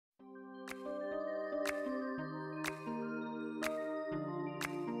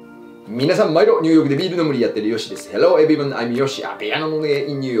皆さん、毎度ニューヨークでビール飲むりやってるヨシです。Hello everyone, I'm Yoshi, a beer nommelier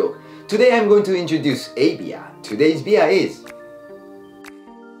in New York. Today I'm going to introduce a beer. Today's beer is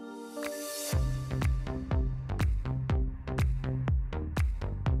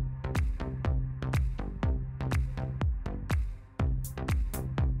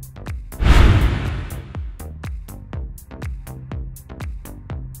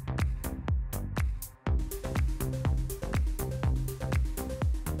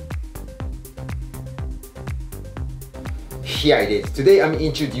Here it is. Today I'm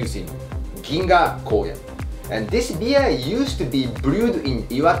introducing Ginga Kogen. And this beer used to be brewed in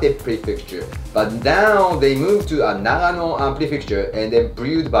Iwate Prefecture, but now they moved to Nagano Prefecture and then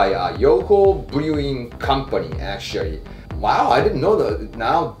brewed by Yo-Ho Brewing company actually. Wow, I didn't know that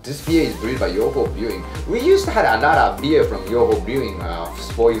now this beer is brewed by Yo-Ho Brewing. We used to have another beer from Yo-Ho Brewing,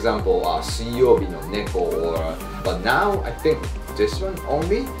 for example, Suiyobi no Neko, but now I think this one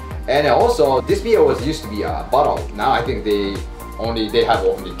only. And also, this beer used to be a bottle. Now I think they have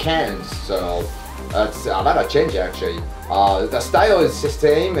only cans, so it's a lot of change actually. The style is the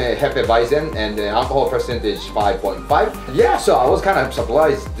same, Hefeweizen, and the alcohol percentage 5.5. Yeah, so I was kind of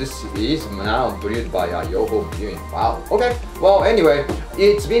surprised. This is now brewed by Yo-Ho Brewing. Wow. Okay. Well, anyway,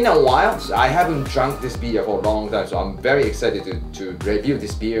 it's been a while. So I haven't drunk this beer for a long time, so I'm very excited to review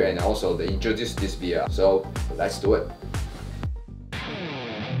this beer and also to introduce this beer. So let's do it.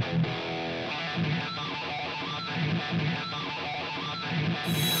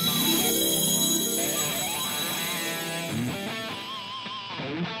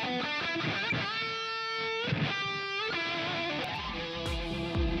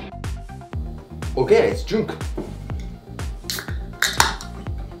 Okay, let's drink.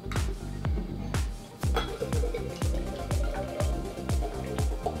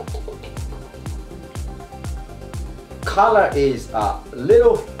 Color is a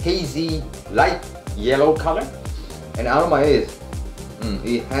little hazy, light yellow color, and aroma is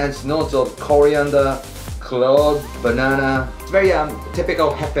it has notes of coriander, clove, banana. It's very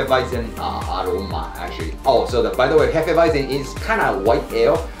typical Hefeweizen aroma actually. Oh, so by the way, Hefeweizen is kind of white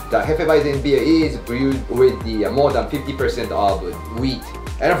ale. The Hefeweizen beer is brewed with the more than 50% of wheat,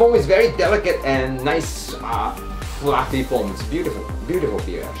 and the foam is very delicate and nice, fluffy foam. It's beautiful, beautiful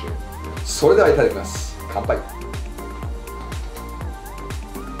beer actually. それではいただきます。乾杯。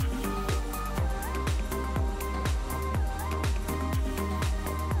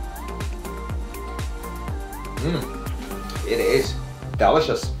It is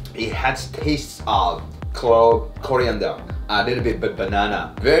delicious. It has tastes of clove, coriander, a little bit of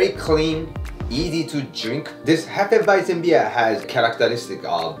banana. Very clean, easy to drink. This Hefeweizen beer has characteristic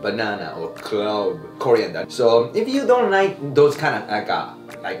of banana or clove, coriander. So if you don't like those kind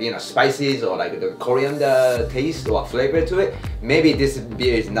of spices or like the coriander taste or flavor to it, maybe this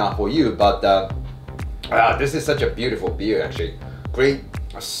beer is not for you. But this is such a beautiful beer actually. Great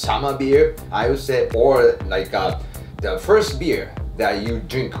summer beer, I would say, or like the first beer that you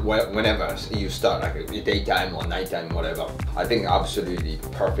drink whenever you start, like daytime or nighttime, whatever. I think absolutely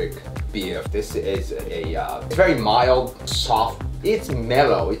perfect beer. This is it's very mild, soft. It's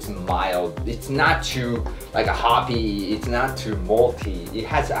mellow, it's mild. It's not too hoppy, it's not too malty. It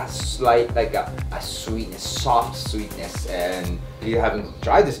has a slight a sweetness, soft sweetness. And if you haven't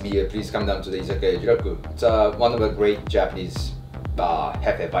tried this beer, please come down to the Izakaya Juraku. It's one of the great Japanese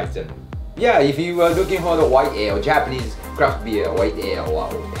Hefeweizen. Yeah, if you are looking for the white ale, Japanese craft beer, white ale,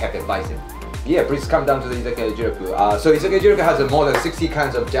 or Hefeweizen, yeah, please come down to the Izakaya Juraku. So Izakaya Juraku has more than 60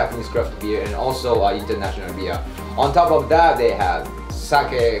 kinds of Japanese craft beer and also international beer. On top of that, they have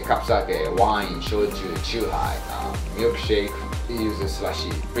sake, kapsake, wine, shochu, chuhai, milkshake, uses slushy.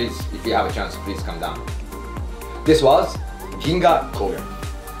 Please, if you have a chance, please come down. This was Ginga Kogen.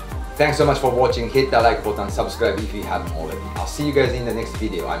 Thanks so much for watching. Hit that like button, subscribe if you haven't already. I'll see you guys in the next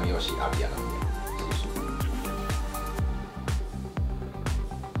video. I'm Yoshi.